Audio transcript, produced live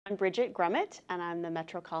I'm Bridget Grumet, and I'm the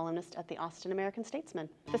Metro columnist at the Austin American-Statesman.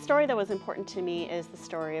 The story that was important to me is the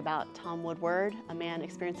story about Thom Woodward, a man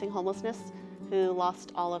experiencing homelessness who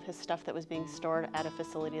lost all of his stuff that was being stored at a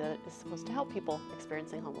facility that is supposed to help people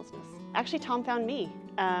experiencing homelessness. Actually, Thom found me.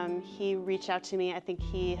 He reached out to me. I think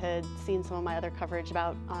he had seen some of my other coverage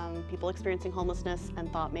about people experiencing homelessness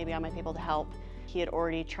and thought maybe I might be able to help. He had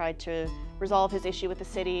already tried to resolve his issue with the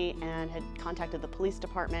city and had contacted the police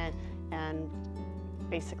department, and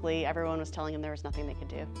basically everyone was telling him there was nothing they could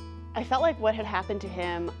do. I felt like what had happened to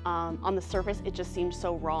him, on the surface, it just seemed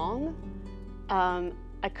so wrong.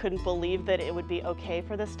 I couldn't believe that it would be okay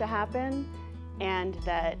for this to happen, and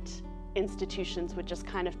that institutions would just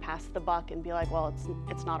kind of pass the buck and be like, well,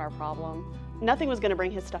 it's not our problem. Nothing was going to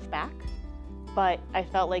bring his stuff back, but I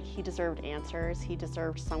felt like he deserved answers. He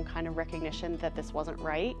deserved some kind of recognition that this wasn't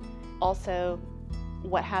right. Also,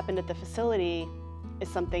 what happened at the facility is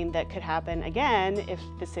something that could happen again if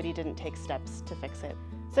the city didn't take steps to fix it.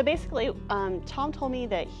 So basically, Thom told me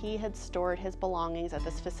that he had stored his belongings at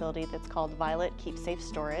this facility that's called KeepSafe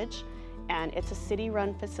Storage, and it's a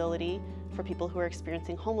city-run facility for people who are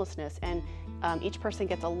experiencing homelessness. And each person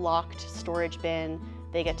gets a locked storage bin.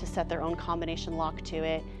 They get to set their own combination lock to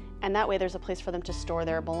it, and that way there's a place for them to store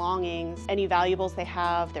their belongings, any valuables they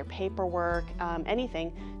have, their paperwork,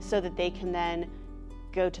 anything, so that they can then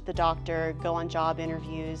go to the doctor, go on job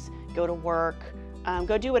interviews, go to work,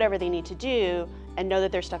 go do whatever they need to do, and know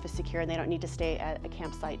that their stuff is secure and they don't need to stay at a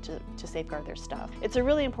campsite to safeguard their stuff. It's a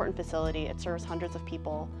really important facility. It serves hundreds of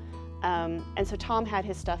people. And so Thom had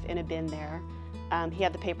his stuff in a bin there. He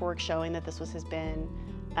had the paperwork showing that this was his bin.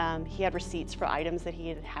 He had receipts for items that he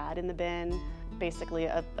had had in the bin. Basically,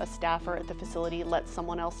 a staffer at the facility let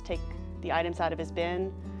someone else take the items out of his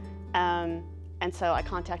bin. And so I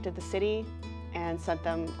contacted the city and sent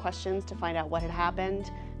them questions to find out what had happened.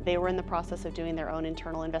 They were in the process of doing their own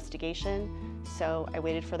internal investigation, so I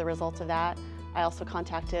waited for the results of that. I also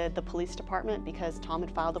contacted the police department because Thom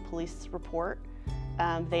had filed a police report.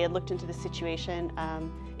 They had looked into the situation.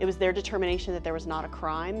 It was their determination that there was not a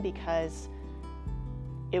crime because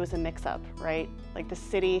it was a mix-up, right? Like, the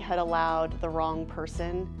city had allowed the wrong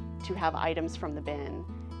person to have items from the bin.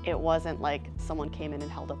 It wasn't like someone came in and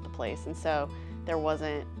held up the place, and so there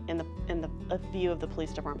wasn't, in the view of the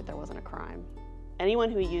police department, there wasn't a crime.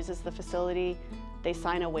 Anyone who uses the facility, they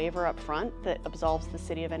sign a waiver up front that absolves the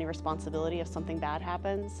city of any responsibility if something bad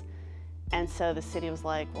happens. And so the city was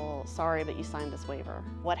like, well, sorry, but you signed this waiver.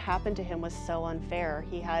 What happened to him was so unfair.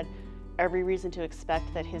 He had every reason to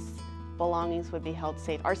expect that his belongings would be held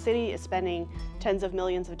safe. Our city is spending tens of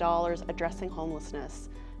millions of dollars addressing homelessness,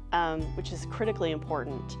 which is critically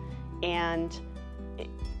important. And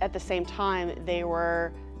at the same time, they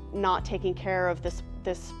were not taking care of this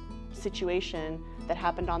situation that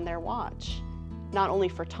happened on their watch. Not only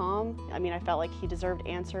for Thom, I mean, I felt like he deserved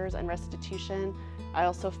answers and restitution. I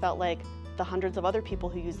also felt like the hundreds of other people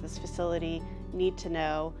who use this facility need to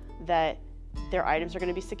know that their items are going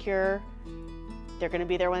to be secure, they're going to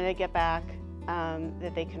be there when they get back,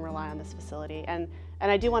 that they can rely on this facility. And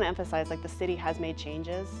I do want to emphasize, like, the city has made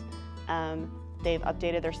changes. They've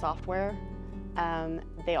updated their software.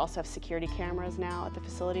 They also have security cameras now at the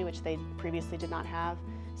facility, which they previously did not have.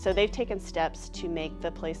 So they've taken steps to make the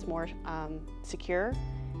place more secure,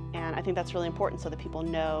 and I think that's really important so that people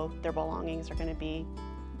know their belongings are going to be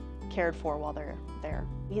cared for while they're there.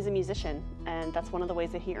 He's a musician, and that's one of the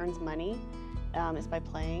ways that he earns money, is by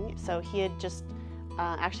playing. So he had just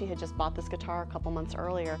actually had just bought this guitar a couple months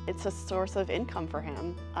earlier. It's a source of income for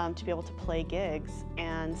him to be able to play gigs,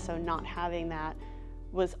 and so not having that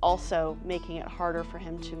was also making it harder for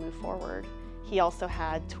him to move forward. He also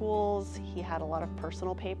had tools, he had a lot of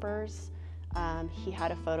personal papers, he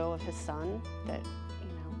had a photo of his son that,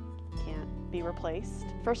 can't be replaced.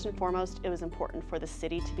 First and foremost, it was important for the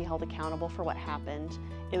city to be held accountable for what happened.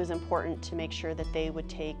 It was important to make sure that they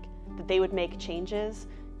would make changes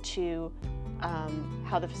to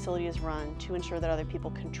how the facility is run, to ensure that other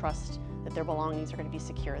people can trust that their belongings are going to be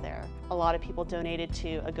secure there. A lot of people donated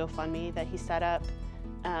to a GoFundMe that he set up.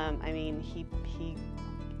 I mean, he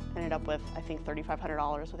ended up with, I think,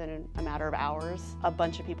 $3,500 within a matter of hours. A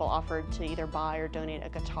bunch of people offered to either buy or donate a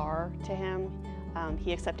guitar to him.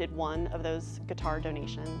 He accepted one of those guitar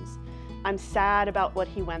donations. I'm sad about what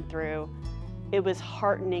he went through. It was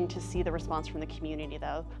heartening to see the response from the community,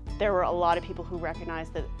 though. There were a lot of people who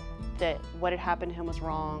recognized that what had happened to him was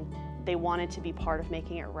wrong. They wanted to be part of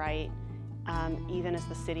making it right, even as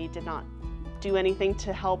the city did not do anything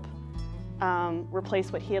to help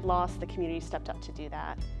replace what he had lost. The community stepped up to do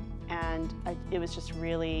that. And it was just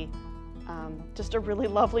really, just a really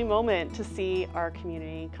lovely moment to see our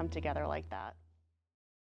community come together like that.